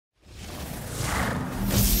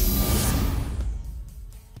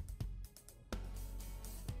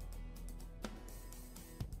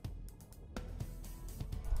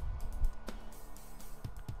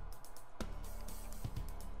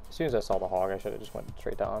As soon as I saw the hog, I should have just went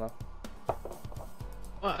straight to Ana.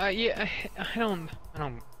 Well, yeah, I don't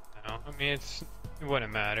know. I mean, it wouldn't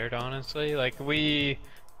have mattered, honestly. Like, we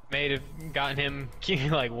may have gotten him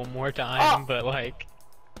like one more time, but like,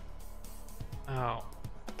 oh.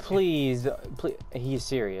 Please, please, he's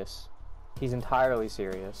serious. He's entirely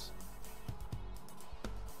serious.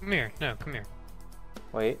 Come here, no, come here.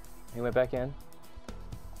 Wait, he went back in.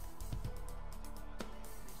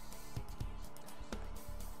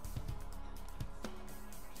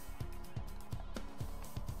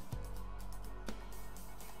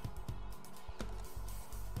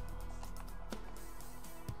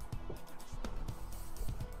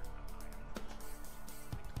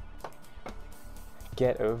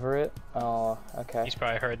 Get over it? Oh, okay. He's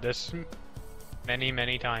probably heard this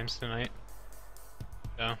many times tonight.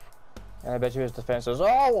 So. And I bet you his defense is,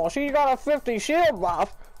 oh, well, she got a 50 shield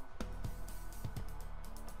buff.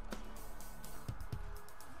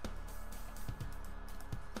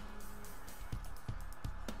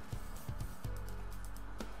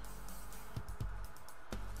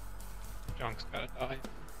 Junk's gotta die.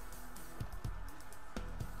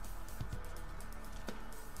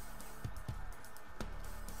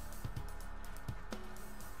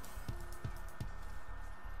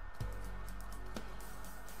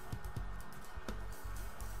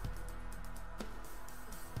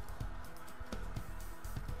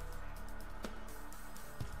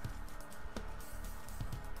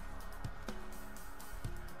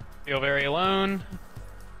 Feel very alone.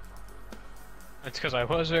 That's because I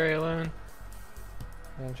was very alone.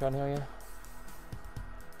 I'm trying to heal you.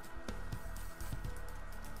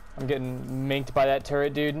 I'm getting minked by that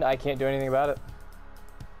turret, dude, and I can't do anything about it.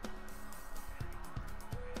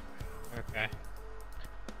 Okay.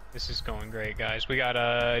 This is going great, guys. We got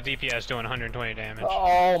DPS doing 120 damage.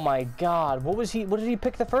 Oh my god, what did he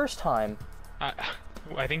pick the first time?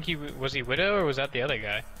 I think was he Widow or was that the other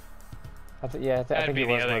guy? I think he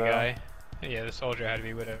was the other Widow. guy. Yeah, the soldier had to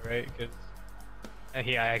be Widow, right? Because I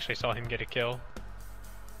actually saw him get a kill.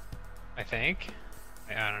 I think.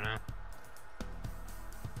 I don't know.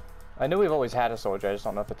 I know we've always had a soldier, I just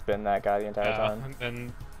don't know if it's been that guy the entire time.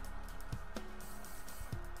 Then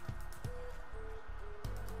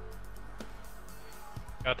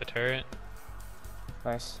got the turret.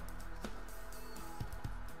 Nice.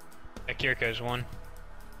 Kiriko's one.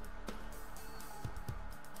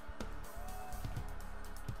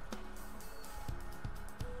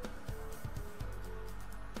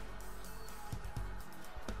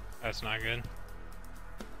 That's not good.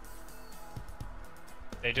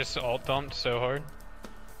 They just alt dumped so hard.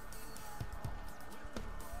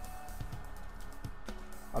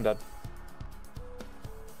 I'm dead.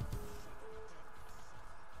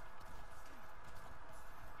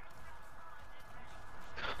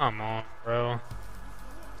 Come on, bro.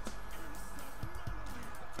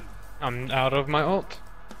 I'm out of my ult.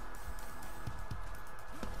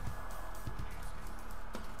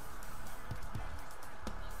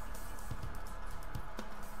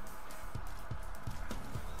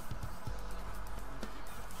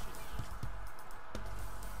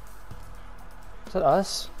 Is that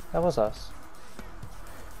us? That was us.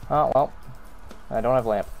 Oh, well. I don't have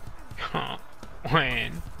lamp.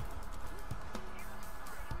 When?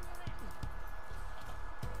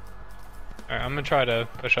 Alright, I'm gonna try to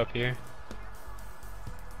push up here.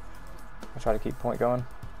 I'll try to keep point going.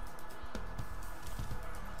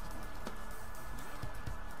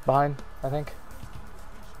 Behind, I think.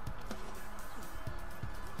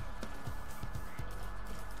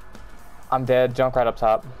 I'm dead. Junk right up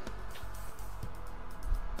top.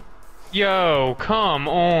 Yo, come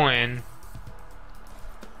on!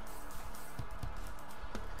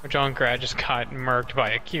 Junkrat just got murked by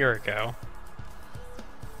a Kiriko.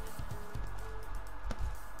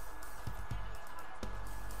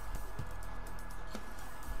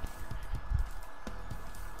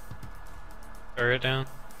 Turret down.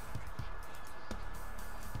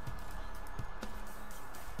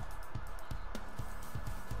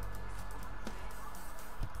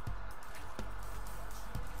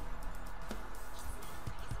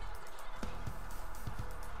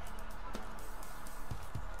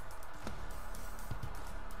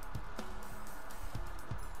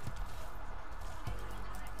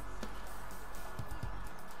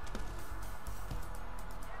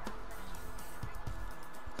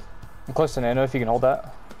 I'm close to Nano if you can hold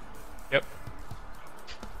that. Yep.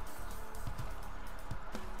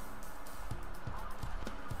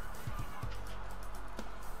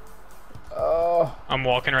 Oh. I'm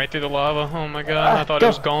walking right through the lava. Oh my god, I thought it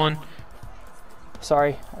was gone.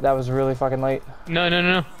 Sorry, that was really fucking late.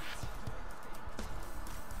 No.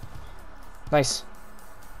 Nice.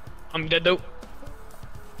 I'm dead though.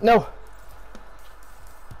 No.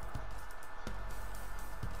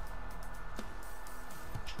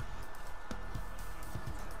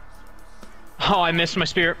 Oh, I missed my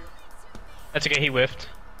spear. That's okay, he whiffed.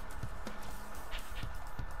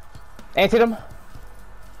 Antied him.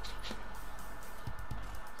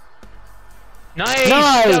 Nice!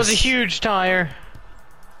 Nice! That was a huge tire.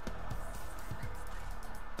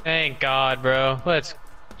 Thank God, bro. Let's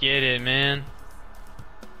get it, man.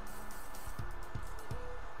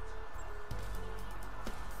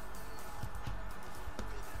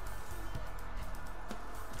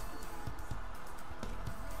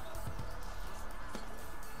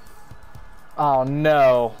 Oh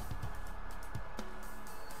no.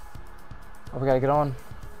 Oh, we gotta get on.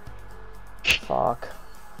 Fuck.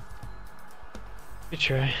 Good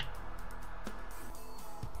try.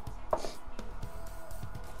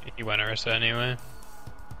 He went Ursa anyway.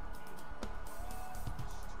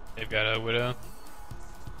 They've got a Widow.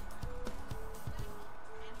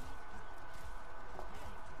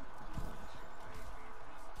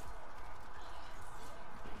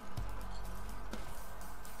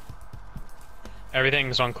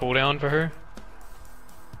 Everything's on cooldown for her.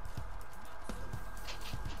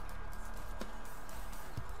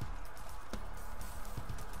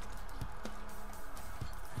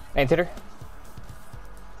 Antied her.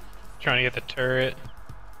 Trying to get the turret.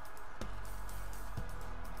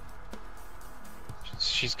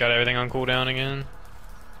 She's got everything on cooldown again.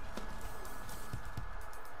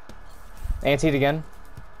 Antied again.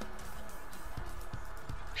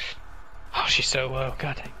 Oh, she's so low.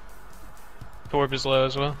 God dang. Torb is low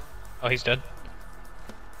as well. Oh, he's dead.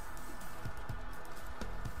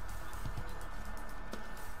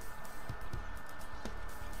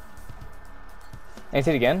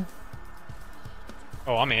 Antied again.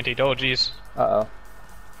 Oh, I'm anti. Oh, jeez. Uh-oh.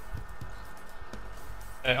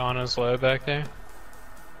 That Ana's low back there.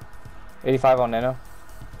 85 on Nano.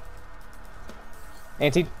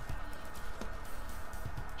 Antied.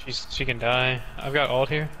 She can die. I've got ult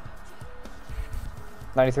here.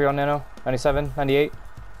 93 on Nano. 97. 98.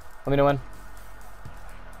 Let me know when.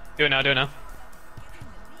 Do it now. Do it now.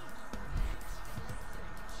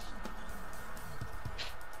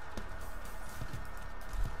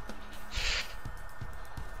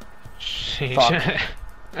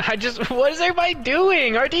 Fuck. What is everybody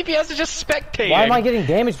doing? Our DPS is just spectating. Why am I getting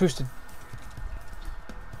damage boosted?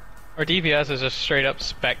 Our DPS is just straight up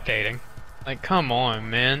spectating. Like, come on,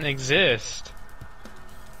 man. Exist.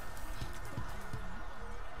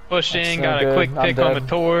 Pushing, got a quick pick on the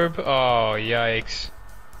Torb. Oh, yikes.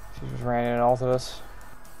 She just ran in and ulted us.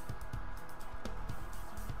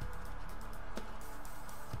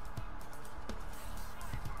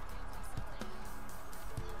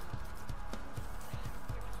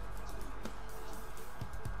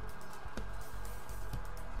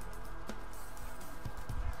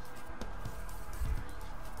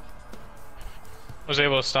 Was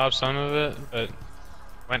able to stop some of it, but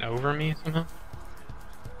went over me somehow.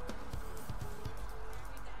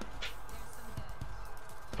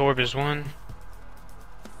 Torb is one.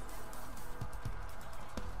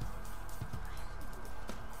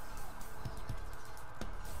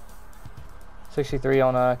 $63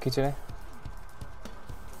 on Kitsune.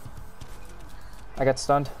 I got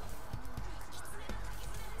stunned.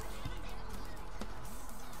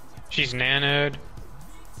 She's nanoed.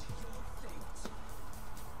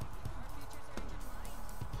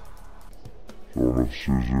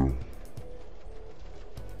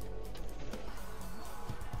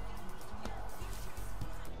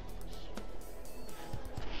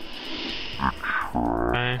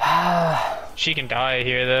 She can die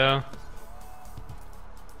here though.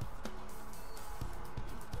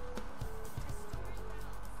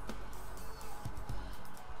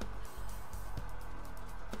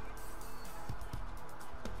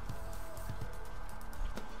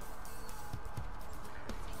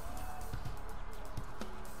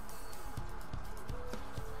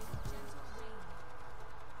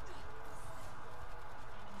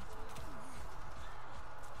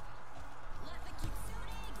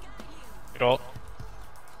 Good ult.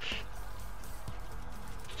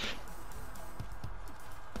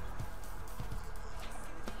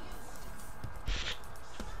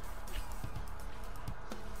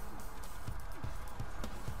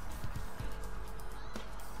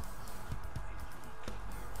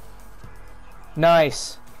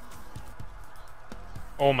 Nice.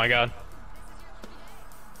 Oh my god.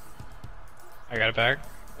 I got it back.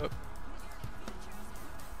 Oh.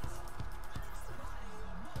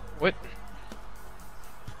 What?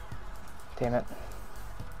 Damn it.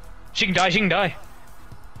 She can die, she can die.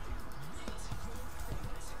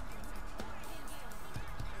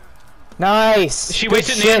 Nice! She Good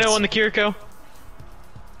wasted shit. nano on the Kiriko.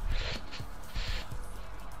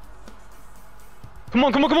 Come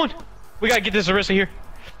on, come on, come on! We gotta get this Orisa here.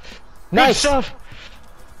 Nice! Good stuff!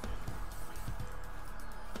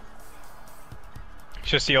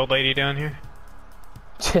 Just the old lady down here.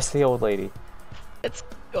 Just the old lady. Let's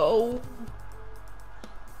go.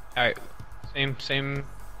 Alright, same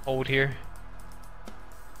hold here.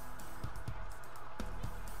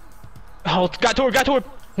 Oh, got to her!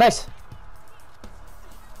 Nice!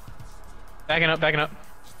 Backing up.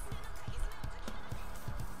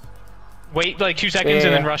 Wait like 2 seconds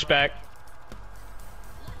and then rush back.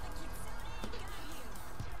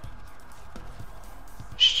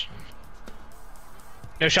 Shh.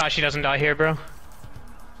 No shot she doesn't die here, bro.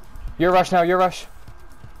 Your rush now, your rush.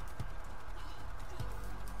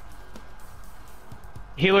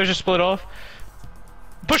 Healers are split off.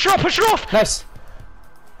 Push her off! Nice!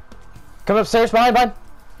 Come upstairs, behind.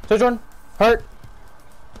 Sojourn, hurt.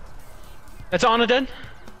 That's Ana dead.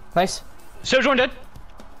 Nice. Sojourn dead.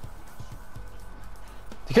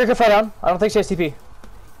 The Kiriko fell down. I don't think she has TP.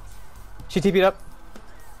 She TP'd up.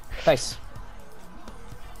 Nice.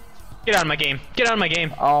 Get out of my game.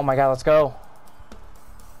 Oh my god, let's go.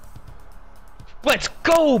 Let's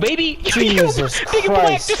go, baby! Jesus Big and Black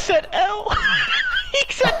Christ. just said L.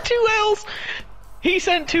 He sent 2 L's. He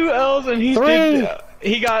sent 2 L's and he 3.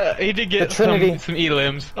 did get some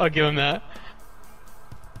elims. I'll give him that.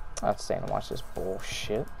 I have to stay and watch this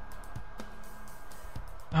bullshit.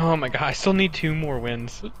 Oh my god, I still need 2 more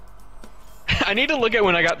wins. I need to look at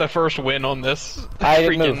when I got the first win on this. I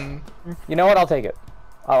didn't move. You know what? I'll take it.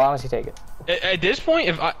 I'll honestly take it. At this point,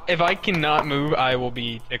 if I cannot move, I will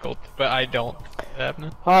be tickled. But I don't.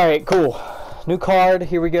 Happening. All right, cool. New card.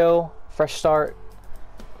 Here we go. Fresh start.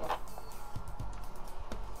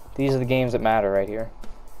 These are the games that matter right here.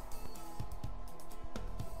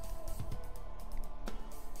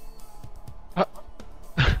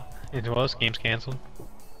 It was games canceled.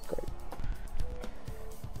 Great.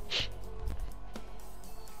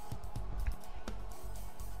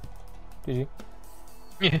 Did you?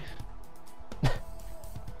 Yeah.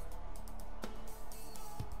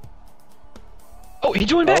 Oh, he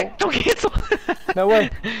joined back! Don't cancel! No way.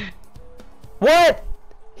 What?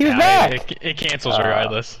 He was back! It cancels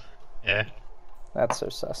regardless. Yeah. That's so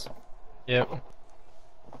sus. Yep.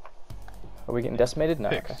 Are we getting decimated? No.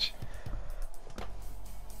 Okay.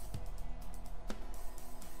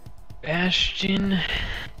 Bastion,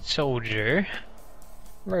 Soldier,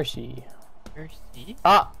 Mercy. Mercy.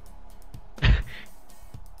 Ah!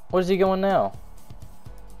 Where's he going now?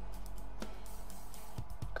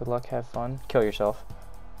 Good luck, have fun. Kill yourself.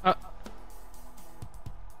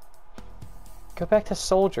 Go back to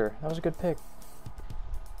Soldier. That was a good pick.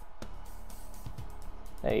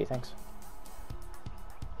 Hey, thanks.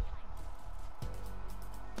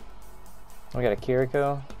 We got a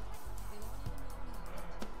Kiriko.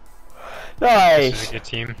 Nice! This is a good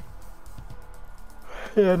team.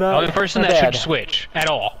 Yeah, The only person that should switch at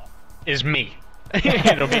all is me.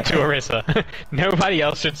 It'll be to Orisa. Nobody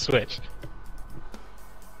else should switch.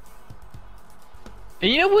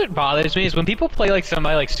 And you know what bothers me is when people play like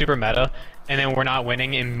somebody like super meta and then we're not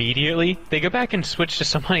winning immediately, they go back and switch to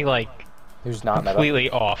somebody like who's not completely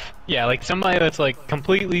off. Yeah, like somebody that's like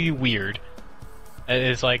completely weird. It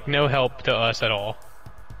is like no help to us at all.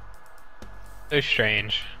 So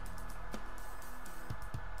strange.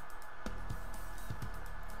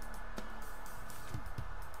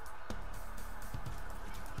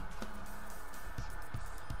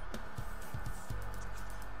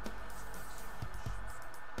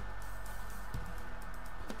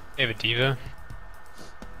 They have a diva.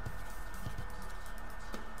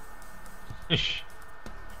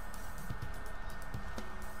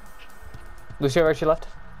 Lucio, where she left?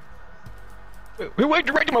 Wait,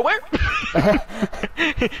 directing my where?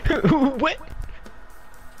 What?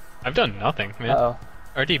 I've done nothing, man. Uh-oh.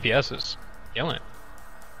 Our DPS is killing it.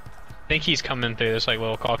 I think he's coming through this like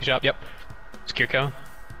little coffee shop. Yep. It's Kiriko.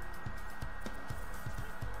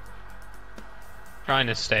 Trying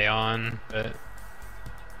to stay on, but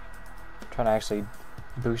Trying to actually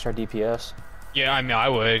boost our DPS. yeah, I mean I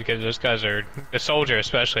would because those guys are the soldier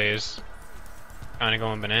especially is kind of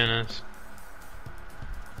going bananas.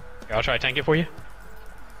 Okay, I'll try to tank it for you.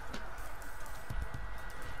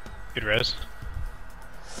 Good res.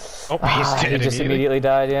 Oh, he's dead he just immediately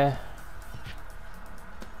died, yeah.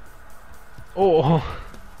 Oh.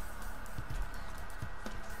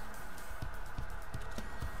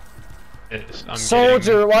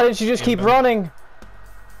 Soldier, why didn't you just keep running?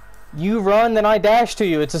 You run, then I dash to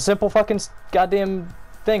you. It's a simple fucking goddamn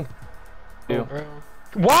thing. Oh, bro.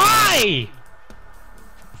 Why?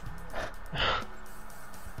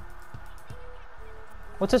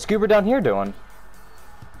 What's this goober down here doing?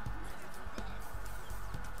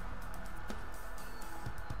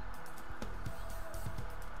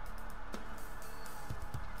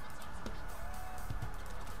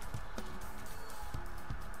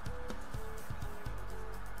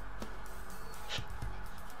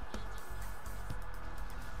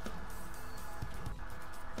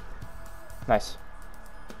 Nice.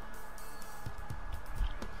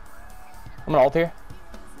 I'm gonna ult here.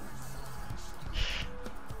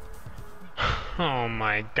 Oh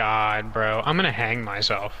my god, bro. I'm gonna hang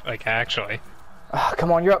myself, like, actually. Ah,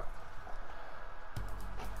 come on, you're up.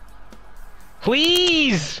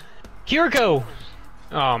 Please! Kiriko!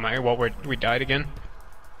 Oh my, well, we died again.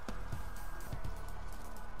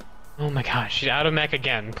 Oh my gosh, she's out of mech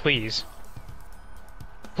again, please.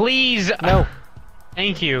 Please! No.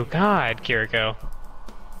 Thank you, God, Kiriko.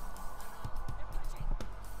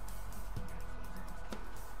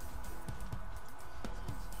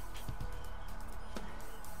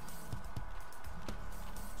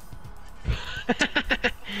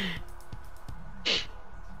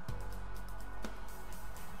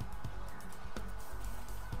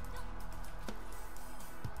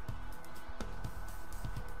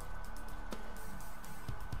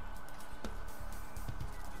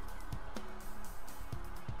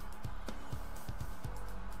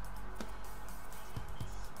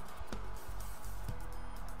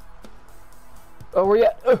 Oh, where you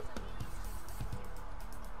at?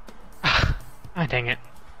 Ah, dang it.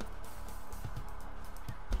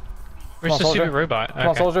 Come Where's on, the soldier. stupid robot? Come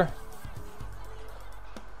on, soldier.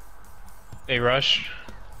 They rush.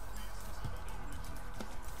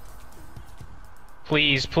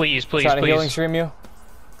 Please, please, please, Trying to healing please. stream you.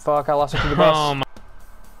 Fuck, I lost it to the bus. Oh my.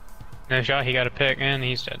 No shot, he got a pick and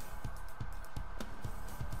he's dead.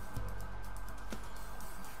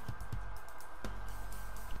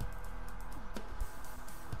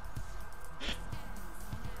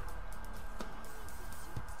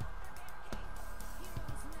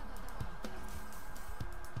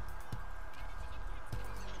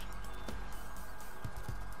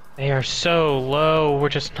 They are so low, we're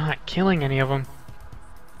just not killing any of them.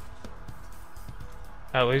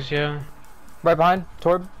 At least, yeah. Right behind,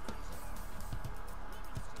 Torb.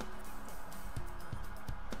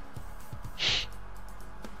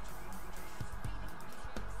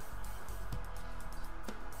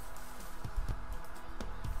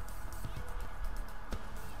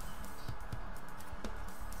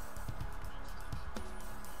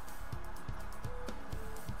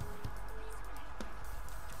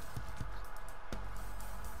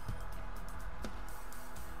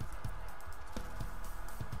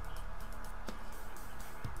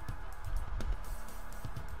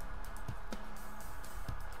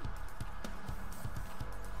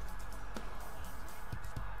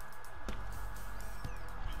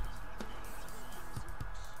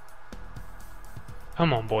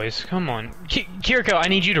 Come on, boys, come on. Kiriko, I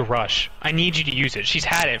need you to rush. I need you to use it. She's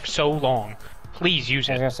had it for so long. Please use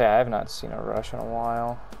I was it. gonna say, I have not seen a rush in a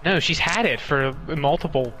while. No, she's had it for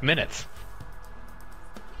multiple minutes.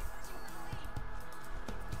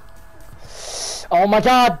 Oh my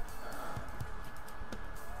god!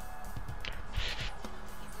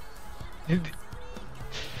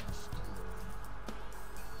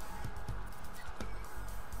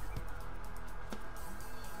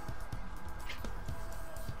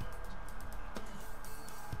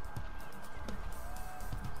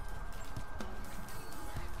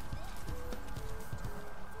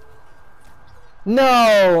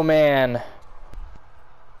 No, man!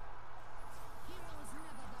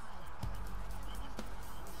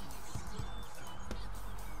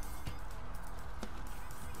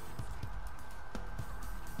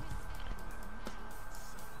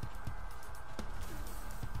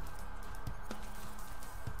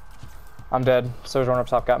 I'm dead. Sojourn up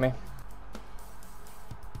top got me.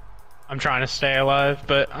 I'm trying to stay alive,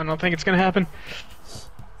 but I don't think it's gonna happen.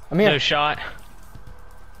 I'm here. No shot.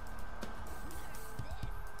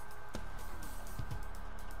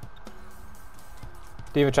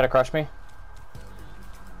 D.Va try to crush me.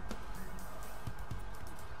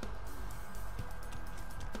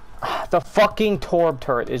 The fucking Torb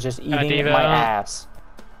turret is just eating D.Va. my ass.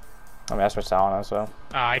 I mean, I switched to Ana, so.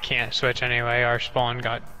 I can't switch anyway. Our spawn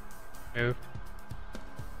got moved.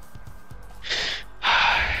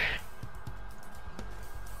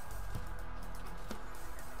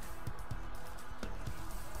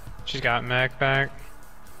 She's got mech back.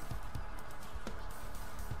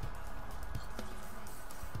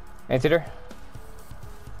 Anteater?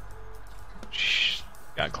 Shh,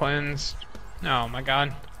 got cleansed. Oh my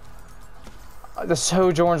god. The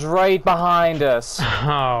Sojourn's right behind us.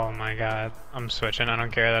 Oh my god. I'm switching. I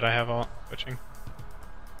don't care that I have all switching.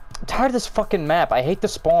 I'm tired of this fucking map. I hate the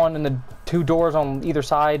spawn and the 2 doors on either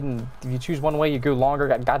side, and if you choose one way, you go longer.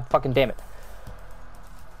 God fucking damn it.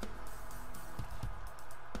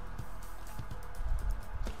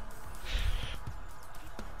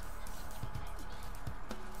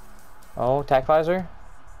 Oh, tac visor?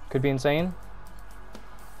 Could be insane.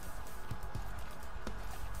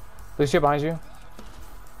 Lucio behind you.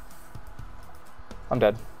 I'm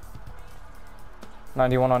dead.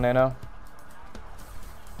 91 on nano.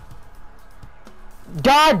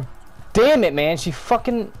 God damn it, man. She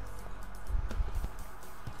fucking...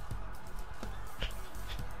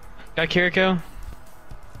 Got Kiriko?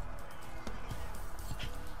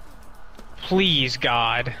 Please,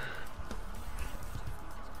 God.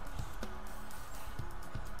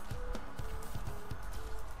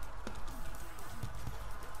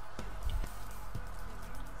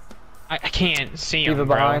 I can't see him, Diva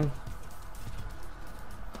bro. behind.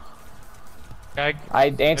 I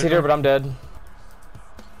antied her, but I'm dead.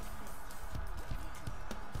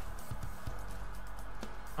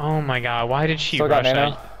 Oh my god, why did she Still got rush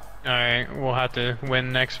nano. that? Alright, we'll have to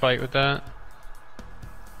win next fight with that.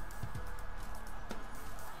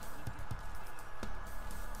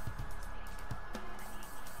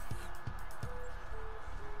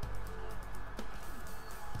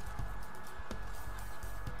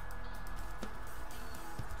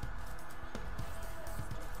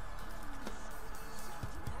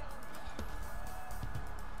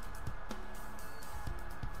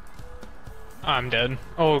 I'm dead.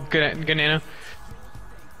 Oh, good nano.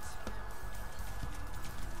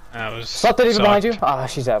 That was. Something even behind you? Ah,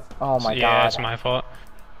 she's up. Oh my god. Yeah, it's my fault.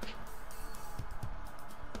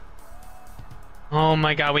 Oh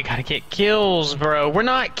my god, we gotta get kills, bro. We're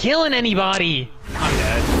not killing anybody. I'm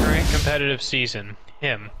dead. Current competitive season.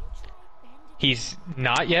 Him. He's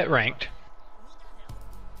not yet ranked.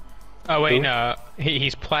 Oh wait, Who? no.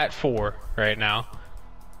 He's plat 4 right now,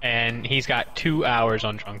 and he's got 2 hours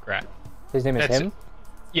on Junkrat. His name is him?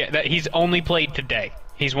 Yeah, he's only played today.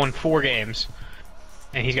 He's won 4 games,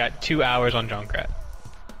 and he's got 2 hours on Junkrat.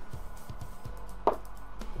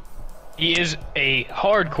 He is a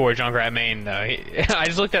hardcore Junkrat main, though. I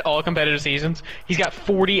just looked at all competitive seasons. He's got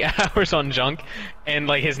 40 hours on Junk, and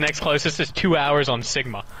like his next closest is 2 hours on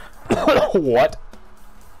Sigma. What?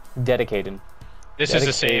 Dedicated. This is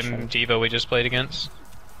the same Diva we just played against.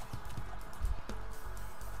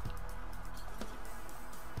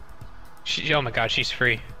 Oh my god, she's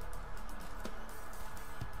free.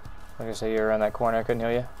 Like I say, you were around that corner, I couldn't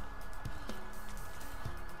hear you.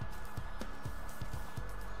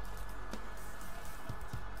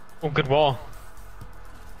 Oh, good wall.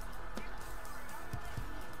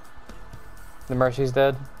 The Mercy's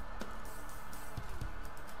dead.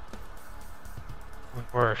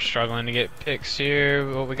 We're struggling to get picks here.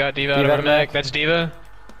 Well, we got Diva out Diva of out our of mech. mech. That's Diva.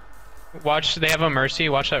 Watch, they have a Mercy.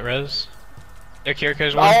 Watch that res. Their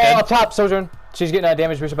Kiriko's one Oh, dead. up top, Sojourn. She's getting a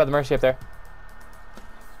damage boosted by the Mercy up there.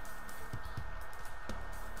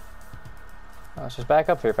 Let's just back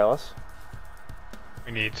up here, fellas.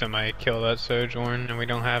 We need somebody to kill that Sojourn, and we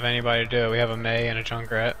don't have anybody to do it. We have a Mei and a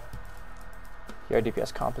Junkrat. Yeah, our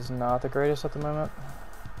DPS comp is not the greatest at the moment.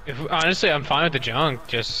 Honestly, I'm fine with the Junk.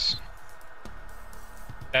 Just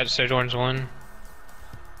that Sojourn's one.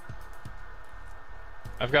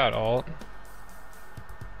 I've got ult.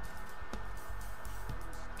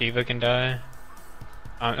 Diva can die.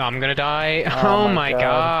 I'm gonna die. Oh, my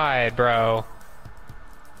god, bro.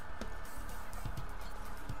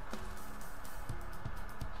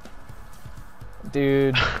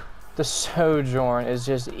 Dude, the Sojourn is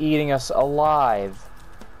just eating us alive.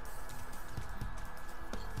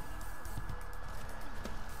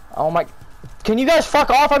 Oh my... Can you guys fuck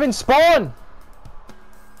off? I'm in spawn!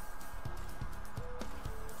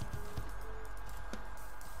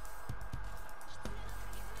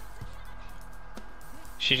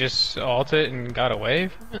 She just ulted and got away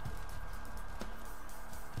from it?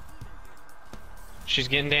 She's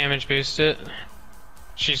getting damage boosted.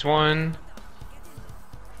 She's won.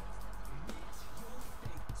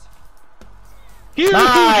 Huge,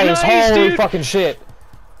 Nice! Holy dude. fucking shit!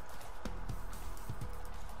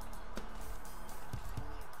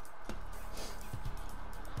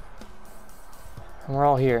 And we're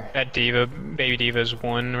all here. That Diva, baby Diva's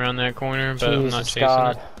won around that corner, but I'm not Jesus chasing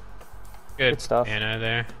God. it. Good stuff. Anna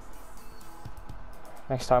there.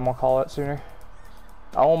 Next time we'll call it sooner.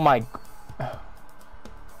 Oh my...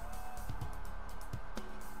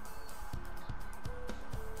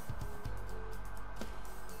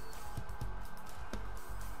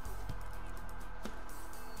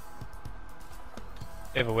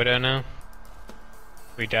 They have a widow now.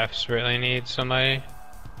 We desperately need somebody.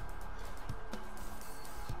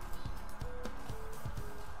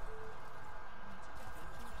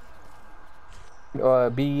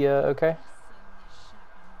 Okay?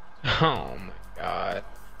 Oh my god.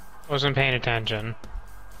 Wasn't paying attention.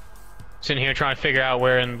 Sitting here trying to figure out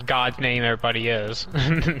where in God's name everybody is.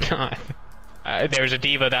 There was a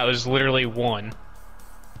diva that was literally one.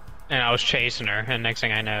 And I was chasing her, and next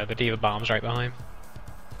thing I know, the diva bomb's right behind.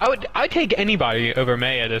 I'd take anybody over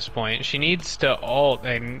May at this point. She needs to ult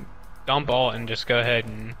and dump ult and just go ahead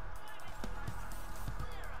and...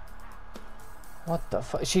 What the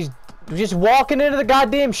fuck? She's just walking into the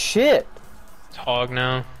goddamn shit. It's hog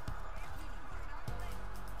now.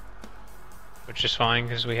 Which is fine,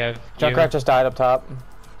 because we have you. Junkrat just died up top.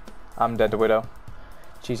 I'm dead to Widow.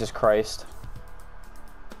 Jesus Christ.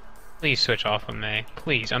 Please switch off of May.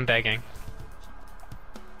 Please, I'm begging.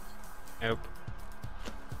 Nope.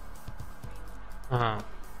 Oh,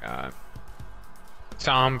 God.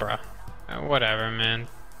 Sombra. Whatever, man.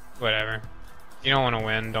 Whatever. You don't want to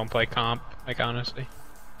win, don't play comp, like, honestly.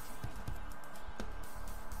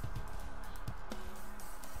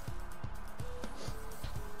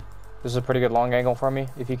 This is a pretty good long angle for me,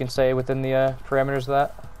 if you can stay within the parameters of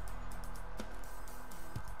that.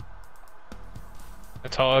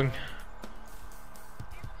 That's hog.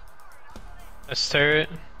 Let's turret.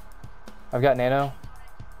 I've got nano.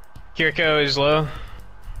 Kiriko is low.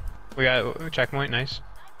 We got checkpoint, nice.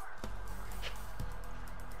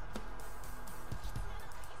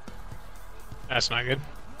 That's not good.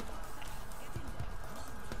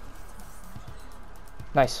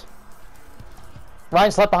 Nice.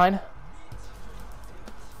 Ryan's left behind.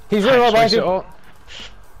 He's really low behind you.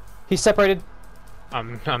 He's separated.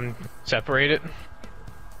 I'm separated.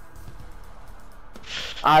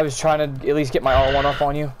 I was trying to at least get my R1 up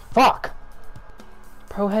on you. Fuck!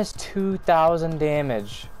 Pro has 2,000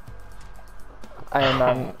 damage.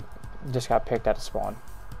 And just got picked at a spawn.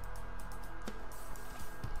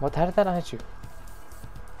 What? How did that not hit you?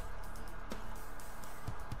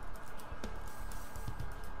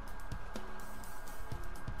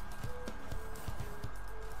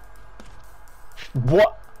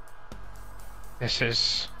 What? This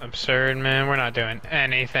is absurd, man. We're not doing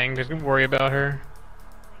anything to worry about her.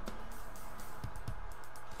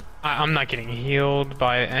 I'm not getting healed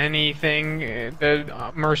by anything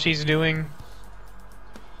that Mercy's doing.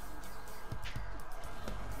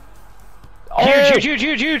 Oh! Huge, huge,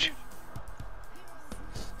 huge, huge, huge!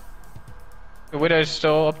 The Widow's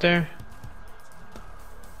still up there.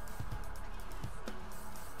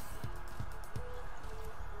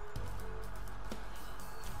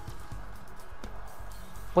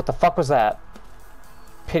 What the fuck was that?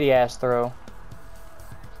 Pity ass throw.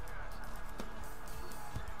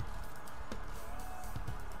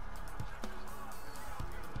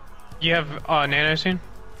 You have nano soon?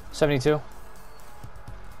 72.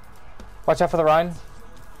 Watch out for the Rhine.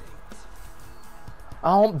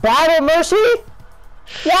 Oh, battle Mercy?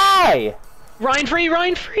 Why? Rhine free,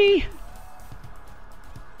 Rhine free!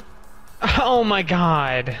 Oh my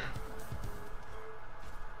god.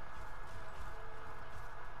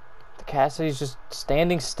 The Cassidy's just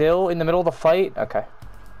standing still in the middle of the fight? Okay.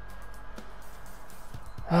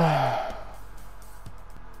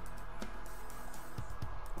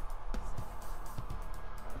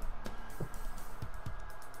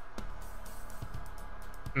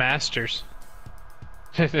 Masters.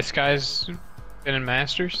 This guy's been in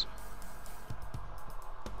Masters?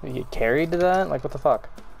 You get carried to that? Like, what the fuck?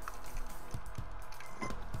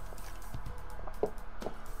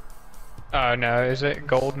 Oh no, is it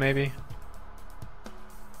gold maybe?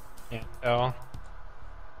 Yeah, oh.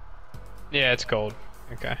 Yeah, it's gold.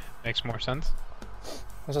 Okay, makes more sense.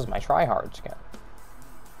 This is my tryhards again.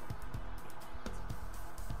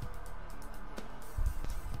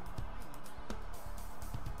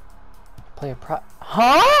 Play a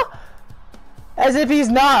Huh? As if he's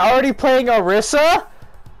not already playing Orisa?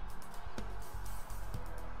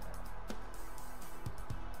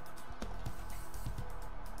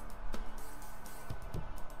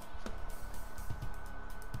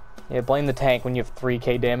 Yeah, blame the tank when you have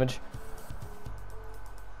 3k damage.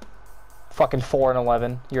 Fucking 4 and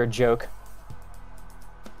 11. You're a joke.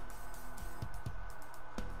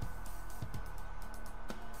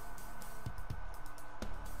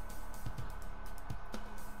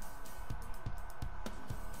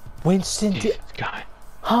 Winston, This guy.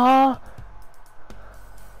 huh?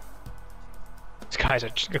 This guy's a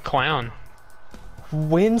clown.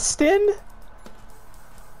 Winston?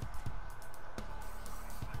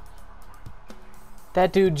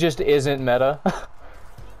 That dude just isn't meta.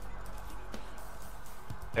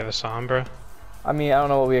 They have a Sombra. I mean, I don't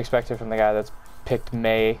know what we expected from the guy that's picked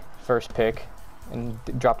May first pick and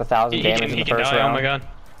dropped 1,000 damage in the first die. round. Oh my god.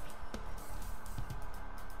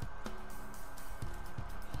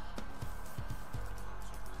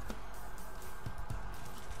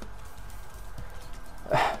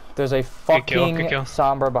 There's a fucking Good kill.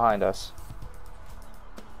 Sombra behind us.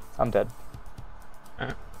 I'm dead.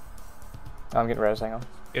 Alright. I'm getting res, hang on.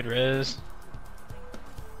 Good res.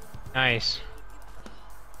 Nice.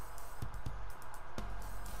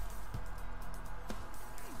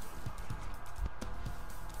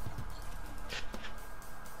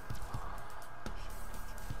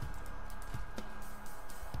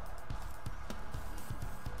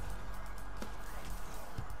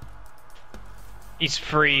 He's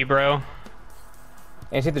free, bro.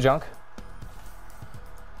 Anti the junk.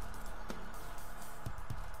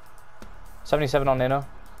 77 on Nano.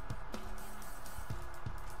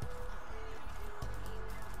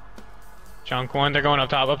 Junk one, they're going up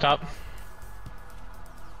top, up top.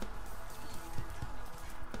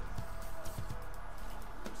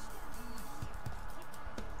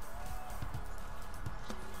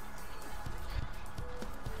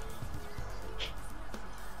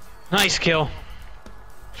 Nice kill.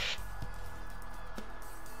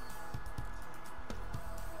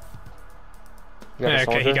 Yeah,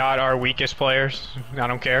 okay, he got our weakest players. I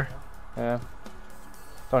don't care. Yeah.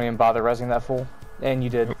 Don't even bother resing that fool. And you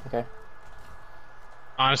did. Okay.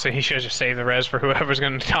 Honestly, he should have just saved the res for whoever's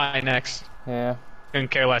gonna die next. Yeah.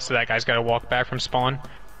 Couldn't care less that that guy's gotta walk back from spawn.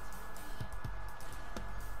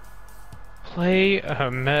 Play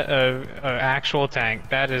a actual tank.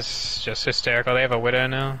 That is just hysterical. They have a Widow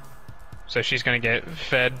now. So she's gonna get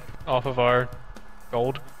fed off of our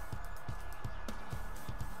gold.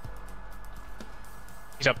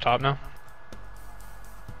 He's up top now.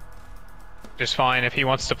 Just fine if he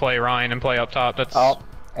wants to play Ryan and play up top. That's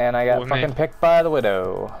and I got cool fucking picked by the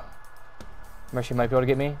Widow. Mercy might be able to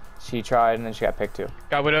get me. She tried and then she got picked too.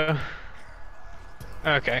 Got Widow.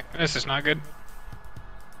 Okay, this is not good.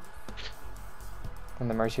 And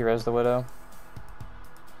the Mercy res the Widow.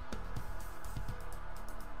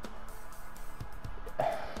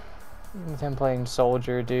 With him playing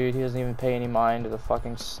soldier, dude, he doesn't even pay any mind to the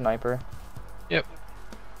fucking sniper. Yep.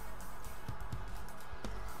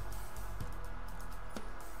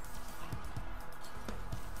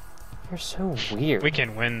 You're so weird. We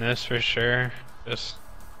can win this for sure. Just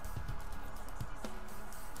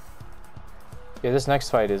yeah, this next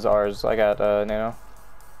fight is ours. I got Nano.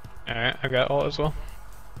 alright, I got all as well.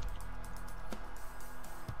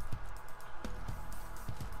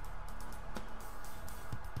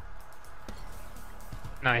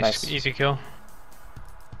 Nice, easy kill.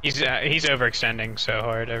 He's overextending so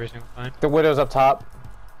hard every single time. The Widow's up top.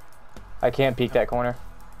 I can't peek that corner.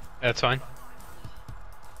 That's fine.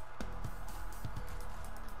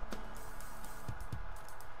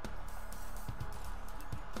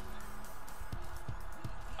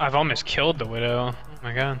 I've almost killed the Widow. Oh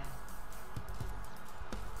my god.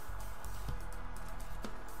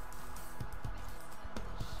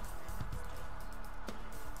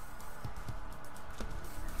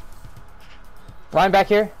 Ryan back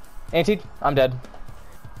here. Anti, I'm dead.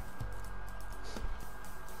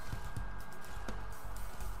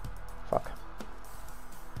 Fuck.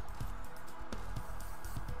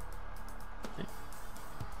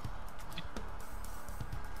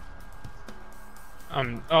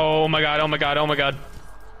 Oh my god, oh my god, oh my god.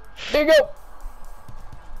 There you go!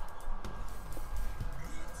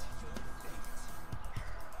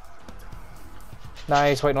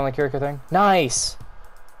 Nice, waiting on the Kiriko thing. Nice!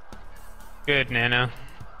 Good, Nano.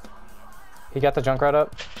 He got the Junkrat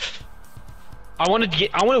up. I want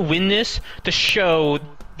to win this to show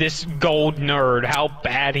this gold nerd how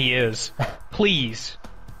bad he is. Please.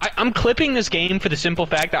 I'm clipping this game for the simple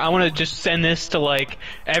fact that I want to just send this to like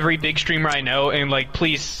every big streamer I know and like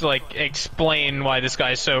please like explain why this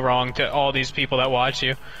guy's so wrong to all these people that watch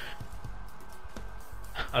you.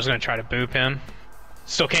 I was gonna try to boop him.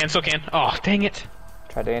 Still can, still can. Oh, dang it.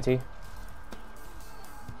 Tried to anti.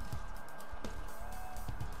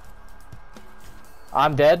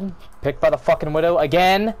 I'm dead. Picked by the fucking Widow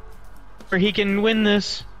again. Or he can win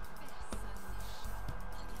this.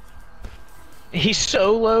 He's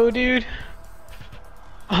so low, dude.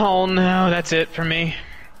 Oh no, that's it for me.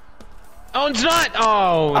 Oh, it's not!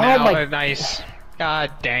 Oh, no, nice.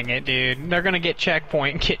 God dang it, dude. They're gonna get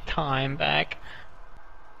checkpoint and get time back.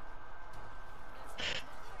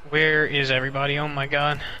 Where is everybody? Oh my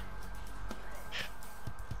god.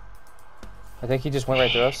 I think he just went right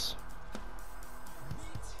through us.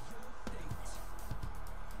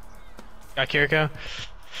 Got Kiriko.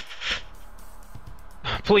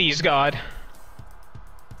 Please, God.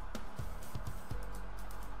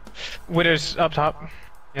 Widow's up top.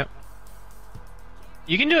 Yep.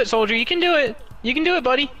 You can do it, soldier. You can do it. You can do it,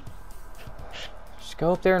 buddy. Just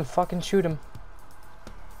go up there and fucking shoot him.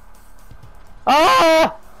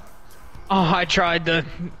 Ah! Oh, I tried to.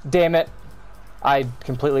 Damn it. I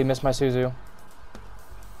completely missed my Suzu.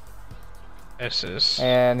 This is.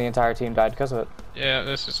 And the entire team died because of it. Yeah,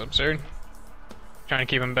 this is absurd. Trying to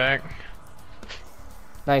keep him back.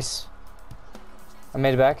 Nice. I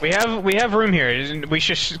made it back. We have room here. We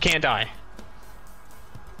just can't die.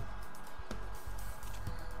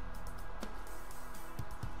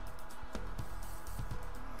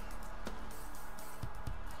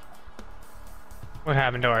 What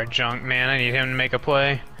happened to our junk, man? I need him to make a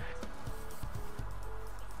play.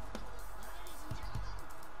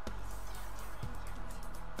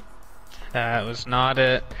 That was not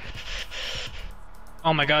it.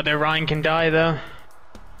 Oh my god, their Ryan can die though.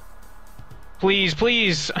 Please,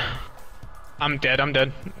 please. I'm dead, I'm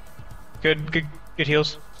dead. Good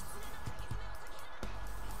heals.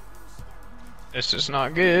 This is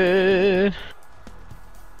not good.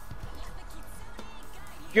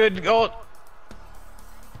 Good, oh.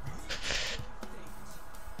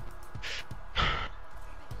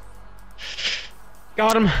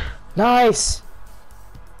 Got him. Nice!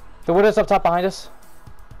 The Widow's up top behind us.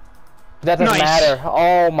 That doesn't Nice. matter.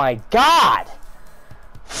 Oh my god!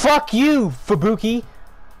 Fuck you, Fubuki!